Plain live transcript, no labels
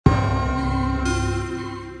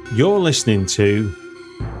You're listening to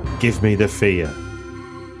Give Me the Fear,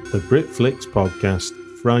 the Britflicks Podcast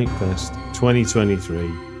Frightfest 2023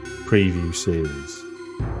 preview series.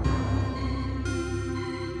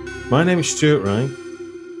 My name is Stuart Wright,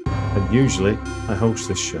 and usually I host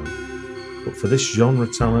this show, but for this genre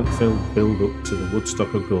talent-filled build-up to the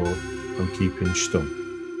Woodstock of Gore, I'm keeping stum.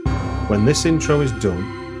 When this intro is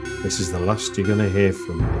done, this is the last you're going to hear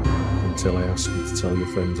from me until I ask you to tell your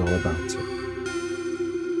friends all about it.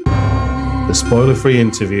 The spoiler-free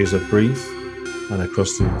interviews are brief, and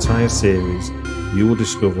across the entire series, you will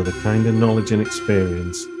discover the kind of knowledge and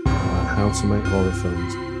experience about how to make horror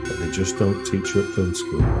films that they just don't teach you at film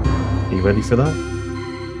school. Are you ready for that?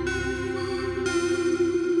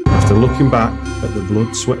 After looking back at the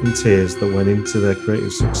blood, sweat and tears that went into their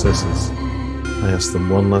creative successes, I asked them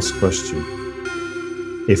one last question.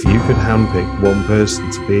 If you could handpick one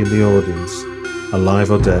person to be in the audience,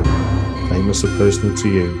 alive or dead, famous or personal to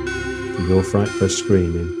you, for your Frightfest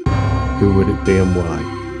screening, who would it be and why?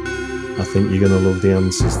 I think you're going to love the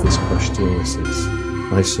answers this question elicits.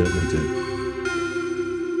 I certainly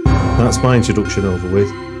do. That's my introduction over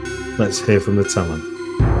with. Let's hear from the talent.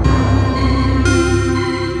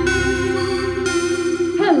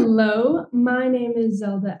 Hello, my name is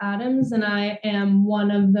Zelda Adams, and I am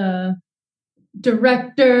one of the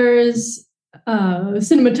directors,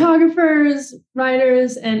 cinematographers,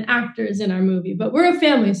 writers, and actors in our movie. But we're a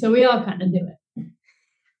family, so we all kind of do it.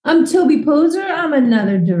 I'm Toby Poser. I'm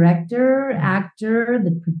another director, actor,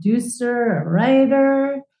 the producer, a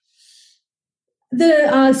writer,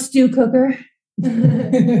 the stew cooker.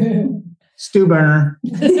 Stew burner.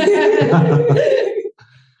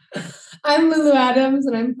 I'm Lulu Adams,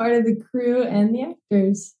 and I'm part of the crew and the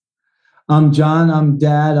actors. I'm John. I'm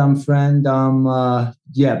dad. I'm friend. I'm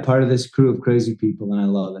part of this crew of crazy people, and I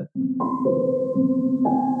love it.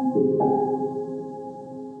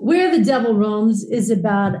 Where the Devil Roams is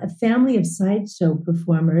about a family of sideshow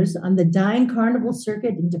performers on the dying carnival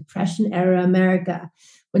circuit in Depression-era America.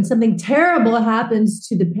 When something terrible happens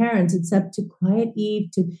to the parents, it's up to Quiet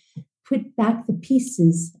Eve to put back the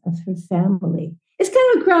pieces of her family. It's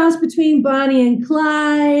kind of a cross between Bonnie and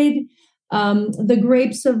Clyde, The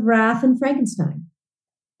Grapes of Wrath, and Frankenstein.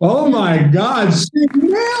 Oh my God, she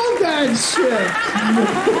nailed that shit!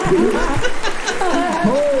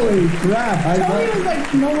 Holy crap! Tony was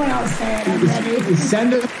like, no one else say it.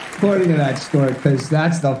 Send a recording of that story, because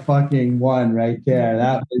that's the fucking one right there.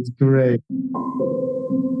 That was great.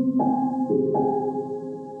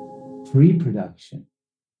 Pre-production.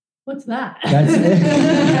 What's that? That's it.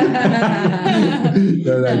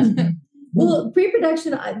 No, that's... Well,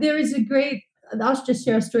 pre-production, there is a great, I'll just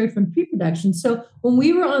share a story from pre-production. So when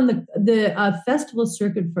we were on the festival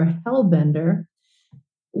circuit for Hellbender,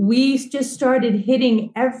 we just started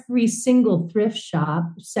hitting every single thrift shop,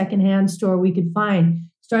 secondhand store we could find,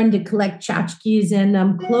 starting to collect tchotchkes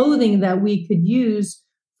and clothing that we could use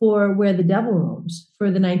for Where the Devil Roams for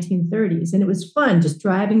the 1930s. And it was fun just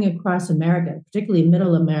driving across America, particularly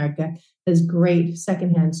middle America, has great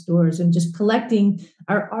secondhand stores, and just collecting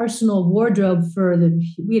our arsenal wardrobe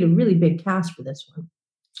we had a really big cast for this one,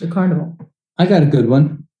 the carnival. I got a good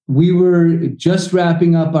one. We were just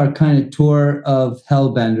wrapping up our kind of tour of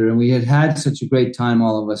Hellbender, and we had such a great time,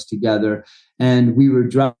 all of us together. And we were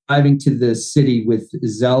driving to the city with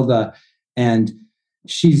Zelda, and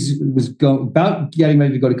she was about getting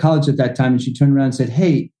ready to go to college at that time. And she turned around and said,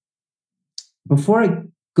 "Hey, before I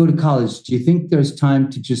go to college, do you think there's time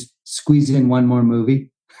to just squeeze in one more movie?"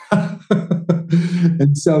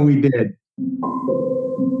 And so we did.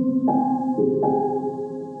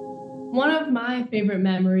 One of my favorite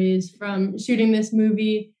memories from shooting this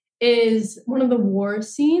movie is one of the war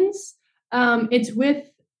scenes. One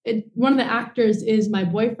of the actors is my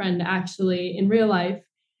boyfriend, actually, in real life.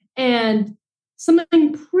 And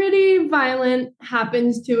something pretty violent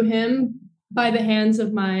happens to him by the hands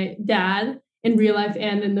of my dad in real life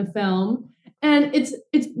and in the film. And it's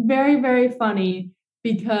very, very funny,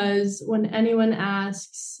 because when anyone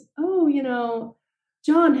asks, "Oh,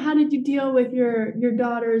 John, how did you deal with your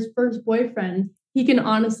daughter's first boyfriend?" he can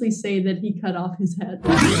honestly say that he cut off his head.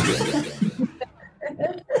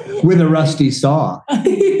 With a rusty saw.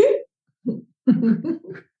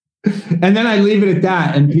 And then I leave it at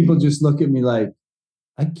that, and people just look at me like,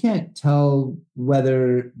 I can't tell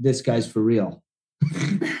whether this guy's for real.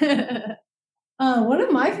 One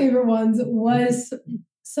of my favorite ones was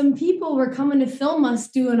some people were coming to film us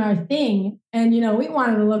doing our thing. And, we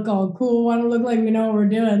wanted to look all cool, wanted to look like we know what we're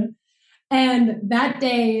doing. And that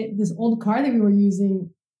day, this old car that we were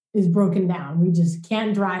using is broken down. We just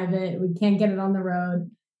can't drive it. We can't get it on the road.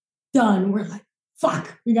 Done. We're like,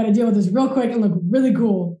 fuck, we got to deal with this real quick and look really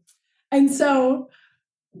cool. And so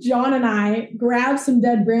John and I grabbed some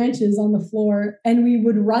dead branches on the floor and we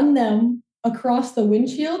would run them across the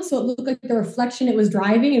windshield so it looked like the reflection it was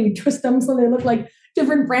driving, and we twist them so they look like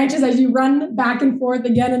different branches as you run back and forth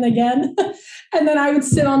again and again. And then I would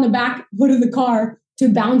sit on the back hood of the car to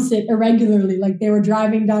bounce it irregularly like they were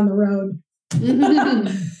driving down the road.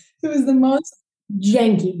 It was the most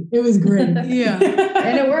janky. It was great. Yeah.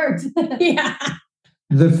 And it worked. Yeah.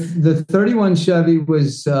 The 31 Chevy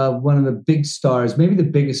was one of the big stars, maybe the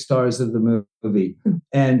biggest stars of the movie.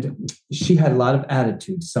 And she had a lot of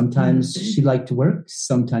attitude. Sometimes she liked to work.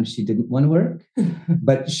 Sometimes she didn't want to work.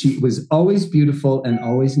 But she was always beautiful and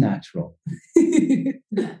always natural.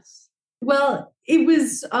 Yes. Well, it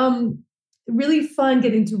was really fun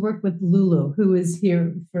getting to work with Lulu, who was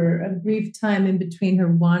here for a brief time in between her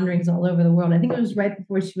wanderings all over the world. I think it was right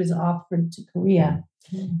before she was offered to Korea.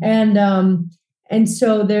 And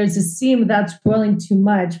so there's a scene, without spoiling too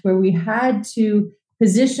much, where we had to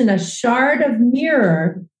position a shard of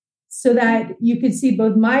mirror so that you could see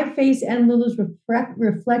both my face and Lulu's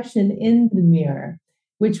reflection in the mirror,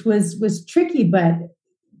 which was tricky, but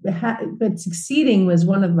succeeding was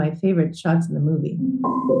one of my favorite shots in the movie.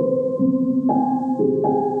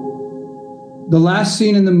 The last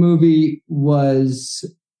scene in the movie was,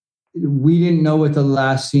 we didn't know what the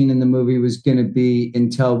last scene in the movie was going to be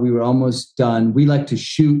until we were almost done. We like to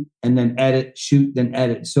shoot and then edit, shoot, then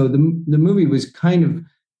edit. So the movie was kind of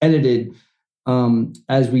edited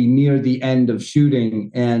as we neared the end of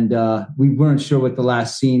shooting, and we weren't sure what the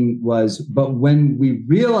last scene was. But when we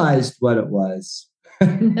realized what it was,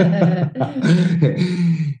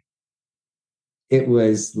 it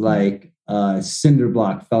was like a cinder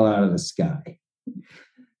block fell out of the sky.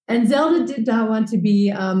 And Zelda did not want to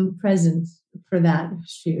be present for that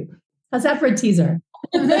shoot. How's that for a teaser?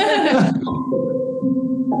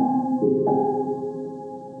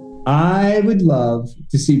 I would love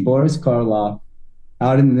to see Boris Karloff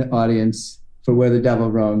out in the audience for Where the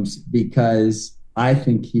Devil Roams, because I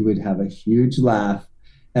think he would have a huge laugh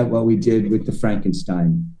at what we did with the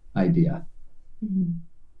Frankenstein idea. Mm-hmm.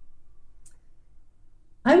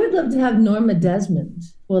 I would love to have Norma Desmond,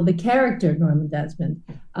 well, the character Norma Desmond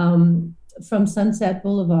from Sunset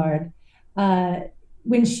Boulevard,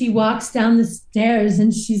 when she walks down the stairs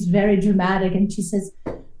and she's very dramatic and she says,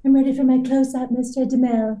 "I'm ready for my close-up, Mr.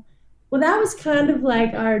 DeMille." Well, that was kind of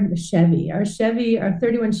like our Chevy. Our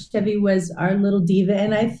 31 Chevy was our little diva.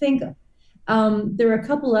 And I think there were a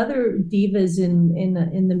couple other divas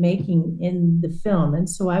in the making in the film. And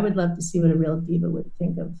so I would love to see what a real diva would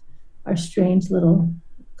think of our strange little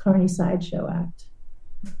Carney sideshow act.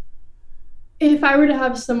 If I were to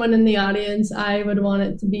have someone in the audience, I would want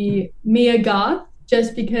it to be Mia Goth,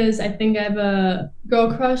 just because I think I have a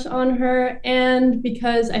girl crush on her, and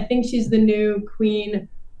because I think she's the new queen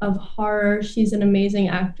of horror. She's an amazing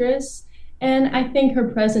actress, and I think her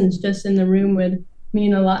presence just in the room would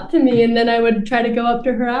mean a lot to me, and then I would try to go up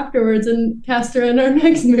to her afterwards and cast her in our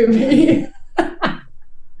next movie.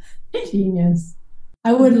 Genius.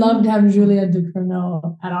 I would love to have Juliette de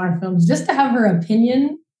Cournot at our films, just to have her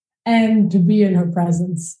opinion and to be in her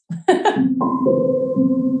presence.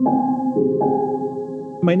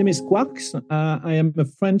 My name is Quarxx. I am a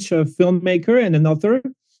French filmmaker and an author.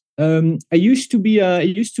 I used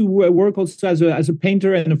to work also as a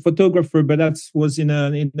painter and a photographer, but that was in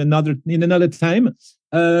another time.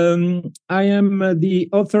 I am the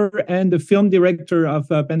author and the film director of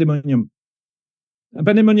PANDEMONIUM.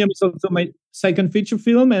 PANDEMONIUM is also my second feature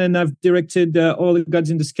film, and I've directed All the Gods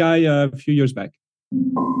in the Sky a few years back.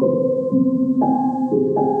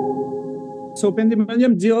 So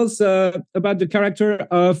PANDEMONIUM deals about the character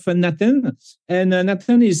of Nathan. And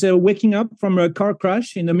Nathan is waking up from a car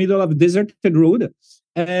crash in the middle of a deserted road.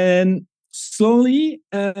 And slowly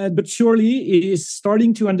but surely he is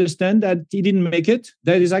starting to understand that he didn't make it,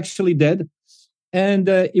 that he's actually dead. And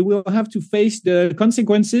he will have to face the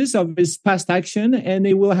consequences of his past action, and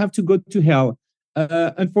he will have to go to hell.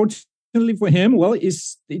 Unfortunately for him, well,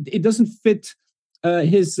 it doesn't fit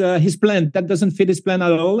his plan. That doesn't fit his plan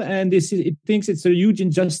at all, and it thinks it's a huge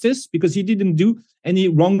injustice because he didn't do any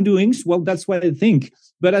wrongdoings. Well, that's what I think,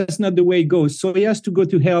 but that's not the way it goes. So he has to go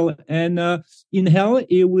to hell, and in hell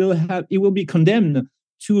he will be condemned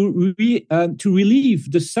to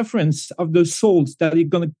relieve the sufferance of the souls that he's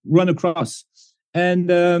going to run across.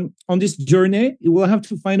 And on this journey, he will have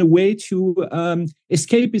to find a way to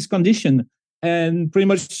escape his condition, and pretty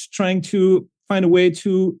much trying to find a way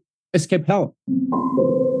to escape hell.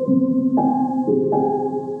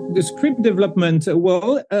 The script development,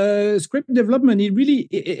 script development,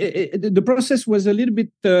 the process was a little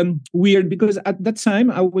bit weird because at that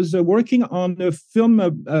time I was working on a film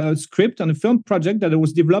script, on a film project that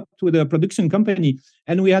was developed with a production company.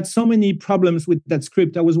 And we had so many problems with that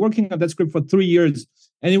script. I was working on that script for 3 years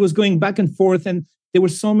and it was going back and forth. And there were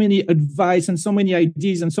so many advice and so many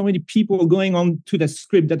ideas and so many people going on to the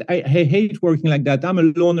script that I hate working like that. I'm a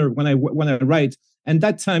loner when I write. And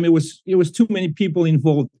that time it was too many people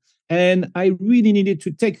involved. And I really needed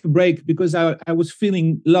to take a break because I was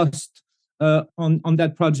feeling lost on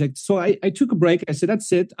that project. So I took a break. I said,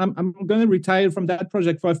 that's it. I'm going to retire from that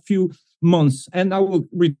project for a few months and I will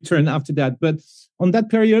return after that. But on that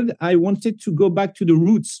period, I wanted to go back to the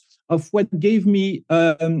roots of what gave me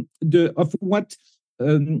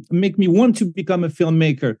make me want to become a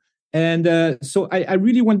filmmaker. And so I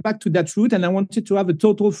really went back to that route, and I wanted to have a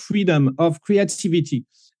total freedom of creativity,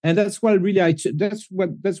 and that's what really that's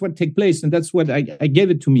what take place, and that's what I gave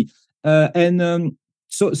it to me.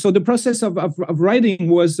 So the process of writing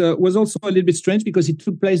was also a little bit strange because it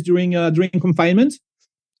took place during confinement.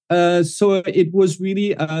 So it was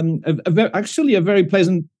really actually a very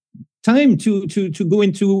pleasant time to go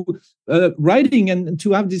into writing and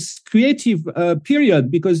to have this creative period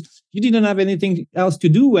because you didn't have anything else to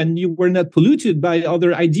do and you were not polluted by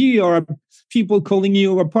other idea or people calling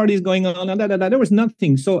you or parties going on and there was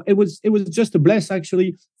nothing. So it was just a bless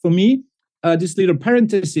actually for me, this little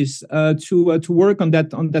parenthesis to work on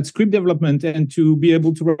that script development and to be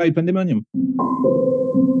able to write Pandemonium.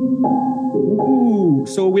 Ooh,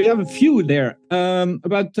 so we have a few there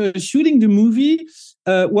about shooting the movie.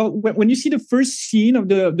 When you see the first scene of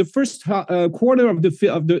the first quarter of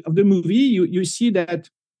the movie, you see that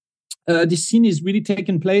this scene is really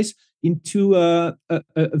taking place into a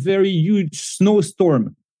very huge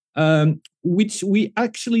snowstorm, which we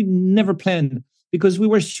actually never planned because we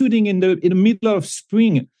were shooting in the middle of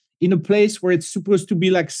spring in a place where it's supposed to be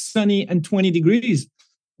like sunny and 20 degrees.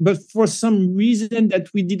 But for some reason that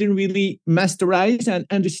we didn't really masterize and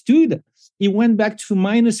understood, it went back to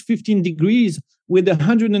minus 15 degrees with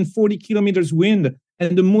 140 kilometers wind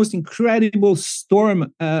and the most incredible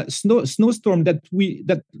snowstorm that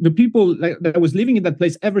the people that was living in that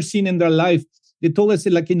place ever seen in their life. They told us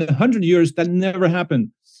like in 100 years that never happened.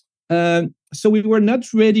 So we were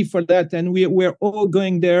not ready for that, and we were all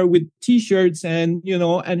going there with t-shirts and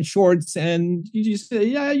and shorts, and you just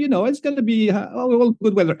say, it's going to be all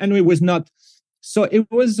good weather, and it was not. So it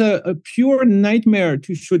was a pure nightmare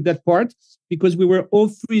to shoot that part because we were all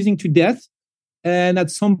freezing to death. And at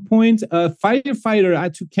some point, a firefighter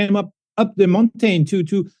had to come up the mountain to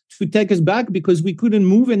take us back because we couldn't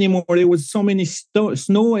move anymore. There was so many snow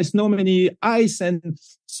and so many ice, and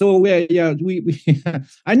so we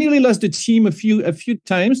I nearly lost the team a few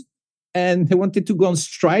times, and they wanted to go on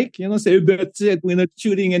strike. Say that's it, we're not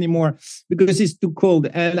shooting anymore because it's too cold.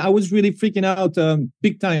 And I was really freaking out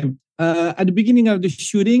big time. At the beginning of the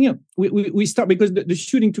shooting, we start because the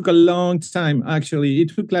shooting took a long time. Actually,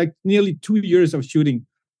 it took like nearly 2 years of shooting.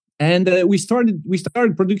 And we started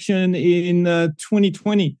production in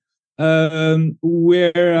 2020,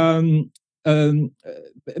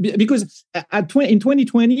 because in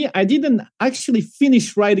 2020 I didn't actually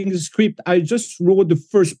finish writing the script. I just wrote the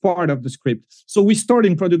first part of the script. So we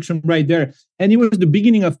started production right there, and it was the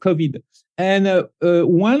beginning of COVID. And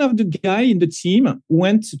one of the guy in the team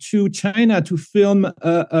went to China to film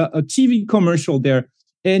a TV commercial there.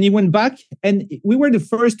 And he went back, and we were the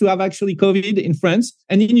first to have actually COVID in France.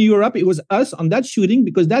 And in Europe, it was us on that shooting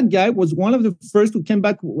because that guy was one of the first who came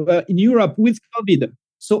back in Europe with COVID.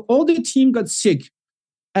 So all the team got sick.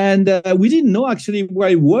 And we didn't know actually where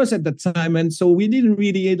he was at that time. And so we didn't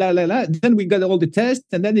really, Then we got all the tests,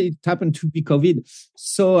 and then it happened to be COVID.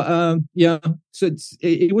 So, so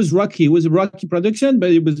it was rocky. It was a rocky production,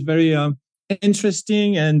 but it was very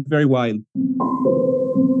interesting and very wild.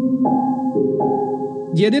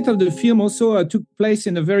 The edit of the film also took place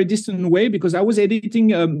in a very distant way because I was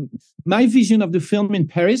editing my vision of the film in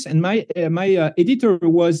Paris, and my editor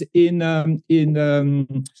was in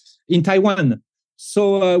Taiwan.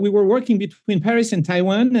 So we were working between Paris and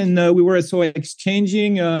Taiwan, and we were so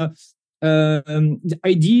exchanging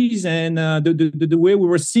ideas and the way we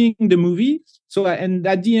were seeing the movie. So and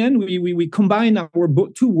at the end, we combine our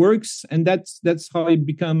two works, and that's how it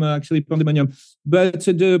became actually Pandemonium. But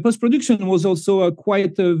the post-production was also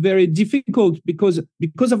quite very difficult because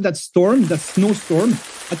of that storm, that snowstorm.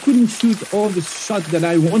 I couldn't shoot all the shots that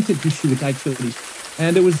I wanted to shoot actually,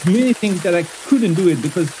 and there was many things that I couldn't do it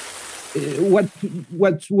because what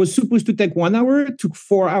was supposed to take 1 hour took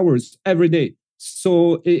 4 hours every day.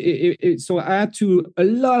 So so I had to, a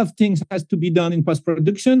lot of things has to be done in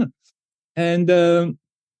post-production. And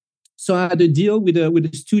so I had a deal with a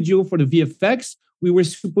studio for the VFX. We were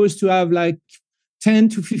supposed to have like 10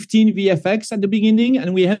 to 15 VFX at the beginning,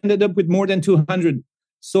 and we ended up with more than 200.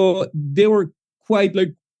 So they were quite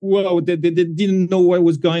like, whoa, they didn't know what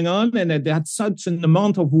was going on, and they had such an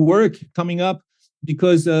amount of work coming up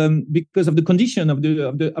because of the condition of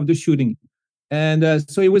the shooting. And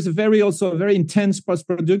so it was a very intense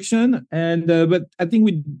post-production, and but I think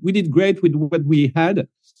we did great with what we had,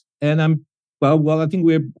 and I think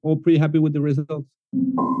we're all pretty happy with the results.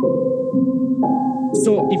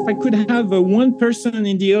 So if I could have one person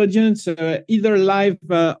in the audience, either live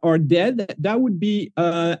or dead, that would be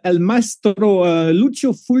El Maestro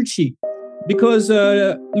Lucio Fulci, because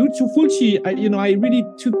Lucio Fulci, I really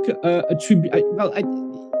took a tribute.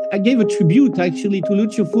 I gave a tribute actually to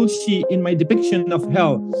Lucio Fulci in my depiction of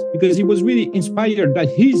hell, because he was really inspired by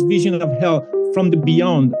his vision of hell from the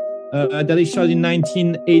beyond that he shot in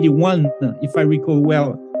 1981, if I recall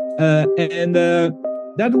well.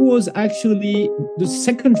 That was actually the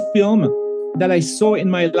second film that I saw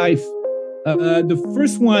in my life. The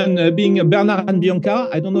first one being Bernard and Bianca.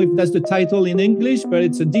 I don't know if that's the title in English, but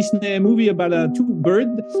it's a Disney movie about two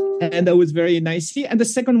birds, and that was very nicey. And the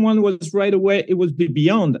second one was right away, it was The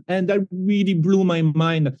Beyond, and that really blew my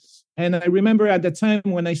mind. And I remember at the time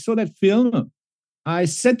when I saw that film, I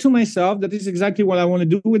said to myself, that is exactly what I want to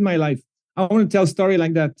do with my life. I want to tell a story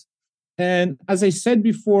like that. And as I said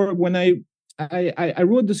before, when I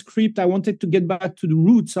wrote the script, I wanted to get back to the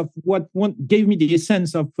roots of what gave me the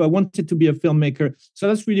essence of wanted to be a filmmaker. So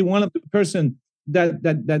that's really one of the person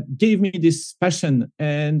that gave me this passion.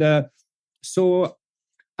 And so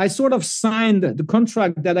I sort of signed the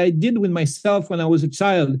contract that I did with myself when I was a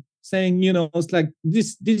child, saying, it's like,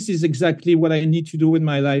 this is exactly what I need to do with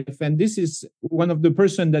my life. And this is one of the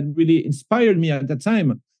person that really inspired me at that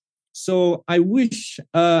time. So I wish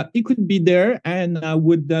he could be there, and I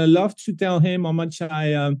would love to tell him how much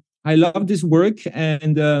I love this work,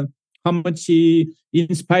 and how much he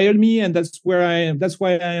inspired me, and that's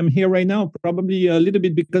why I am here right now. Probably a little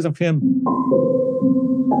bit because of him.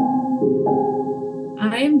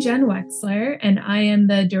 I am Jenn Wexler, and I am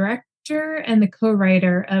the director and the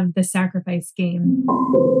co-writer of The Sacrifice Game.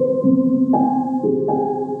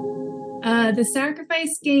 The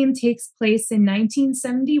Sacrifice Game takes place in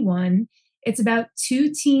 1971. It's about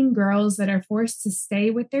two teen girls that are forced to stay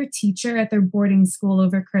with their teacher at their boarding school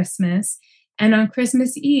over Christmas. And on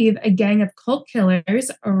Christmas Eve, a gang of cult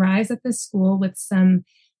killers arrives at the school with some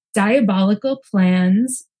diabolical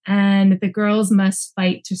plans, and the girls must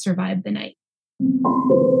fight to survive the night.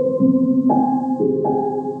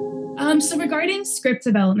 So regarding script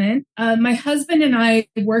development, my husband and I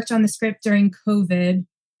worked on the script during COVID.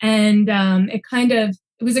 And it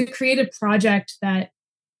was a creative project that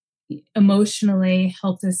emotionally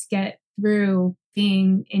helped us get through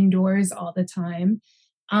being indoors all the time.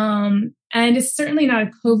 And it's certainly not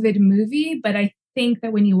a COVID movie, but I think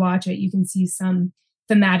that when you watch it, you can see some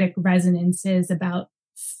thematic resonances about,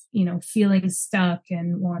 feeling stuck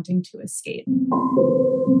and wanting to escape.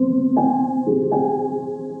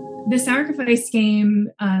 The Sacrifice Game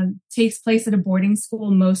takes place at a boarding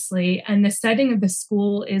school mostly, and the setting of the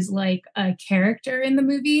school is like a character in the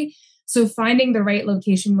movie. So finding the right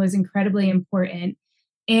location was incredibly important.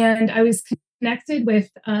 And I was connected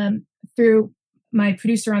with, through my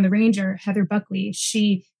producer on The Ranger, Heather Buckley.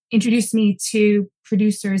 She introduced me to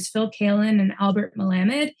producers Phil Kalin and Albert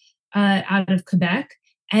Malamed out of Quebec.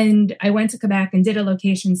 And I went to Quebec and did a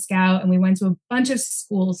location scout, and we went to a bunch of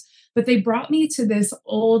schools, but they brought me to this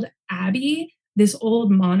old abbey, this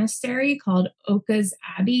old monastery called Oca's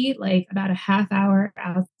Abbey, like about a half hour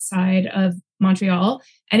outside of Montreal.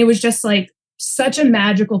 And it was just like such a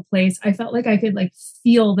magical place. I felt like I could like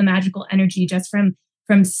feel the magical energy just from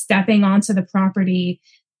stepping onto the property.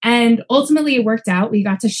 And ultimately it worked out. We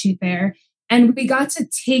got to shoot there, and we got to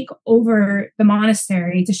take over the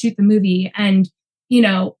monastery to shoot the movie. And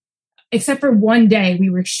except for one day, we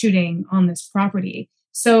were shooting on this property.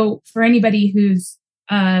 So for anybody who's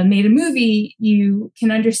made a movie, you can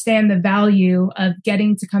understand the value of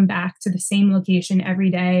getting to come back to the same location every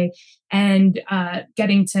day, and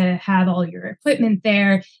getting to have all your equipment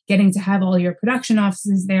there, getting to have all your production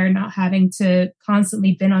offices there, not having to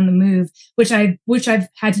constantly been on the move, which I've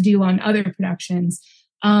had to do on other productions.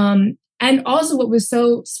 And also what was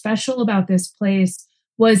so special about this place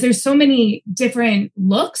was there's so many different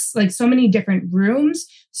looks, like so many different rooms.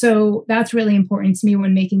 So that's really important to me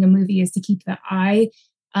when making a movie, is to keep the eye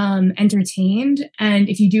entertained. And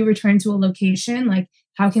if you do return to a location, like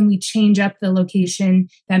How can we change up the location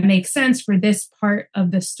that makes sense for this part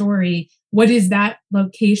of the story? What is that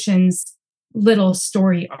location's little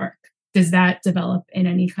story arc? Does that develop in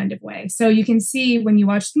any kind of way? So you can see when you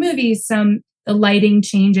watch the movie, the lighting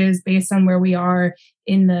changes based on where we are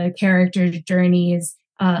in the characters' journeys.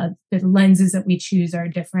 The lenses that we choose are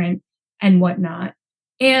different and whatnot.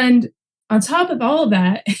 And on top of all of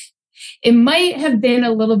that, it might have been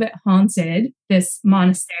a little bit haunted, this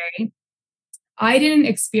monastery. I didn't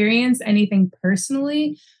experience anything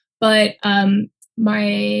personally, but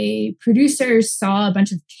my producers saw a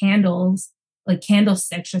bunch of candles, like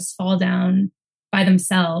candlesticks, just fall down by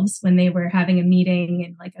themselves when they were having a meeting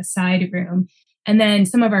in like a side room. And then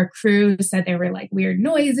some of our crew said there were like weird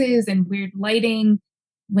noises and weird lighting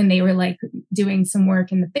when they were like doing some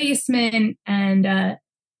work in the basement. And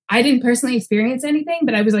I didn't personally experience anything,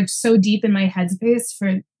 but I was like so deep in my headspace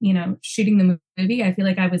for, shooting the movie. I feel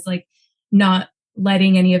like I was like not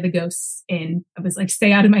letting any of the ghosts in. I was like,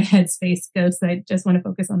 stay out of my headspace, ghosts. I just want to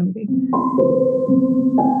focus on the movie.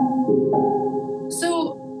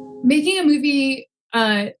 So making a movie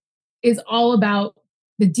is all about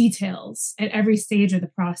the details at every stage of the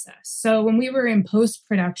process. So when we were in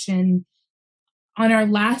post-production, on our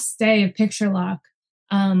last day of picture lock,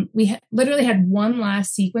 we literally had one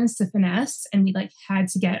last sequence to finesse, and we like had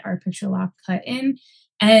to get our picture lock cut in.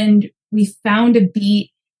 And we found a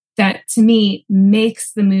beat that to me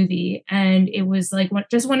makes the movie. And it was like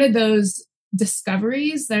just one of those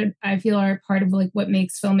discoveries that I feel are part of like what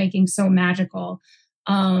makes filmmaking so magical.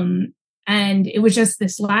 And it was just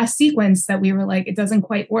this last sequence that we were like, it doesn't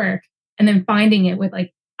quite work. And then finding it with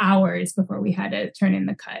like hours before we had to turn in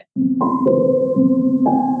the cut.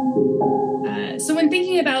 So when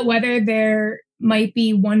thinking about whether there might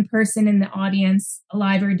be one person in the audience,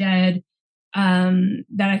 alive or dead,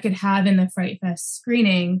 that I could have in the Frightfest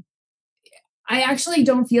screening, I actually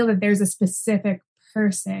don't feel that there's a specific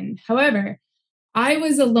person. However, I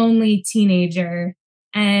was a lonely teenager,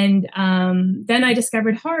 and then I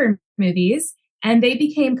discovered horror movies, and they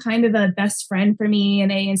became kind of a best friend for me, and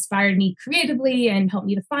they inspired me creatively and helped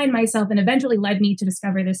me to find myself, and eventually led me to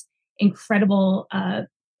discover this incredible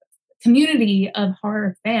community of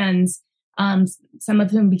horror fans, some of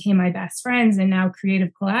whom became my best friends and now creative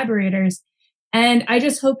collaborators. And I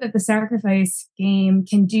just hope that the Sacrifice game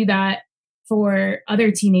can do that for other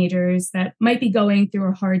teenagers that might be going through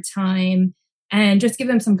a hard time, and just give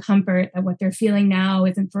them some comfort that what they're feeling now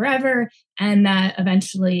isn't forever, and that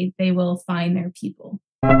eventually they will find their people.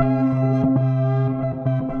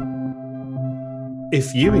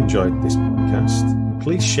 If you enjoyed this podcast,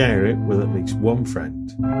 please share it with at least one friend.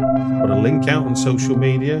 Put a link out on social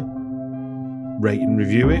media, rate and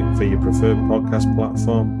review it for your preferred podcast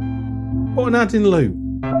platform. Put an ad in Lou,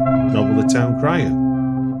 Novel the Town Crier,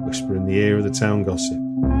 whisper in the ear of the town gossip.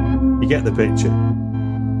 You get the picture.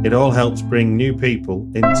 It all helps bring new people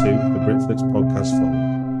into the Britflicks Podcast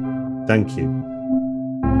fold. Thank you.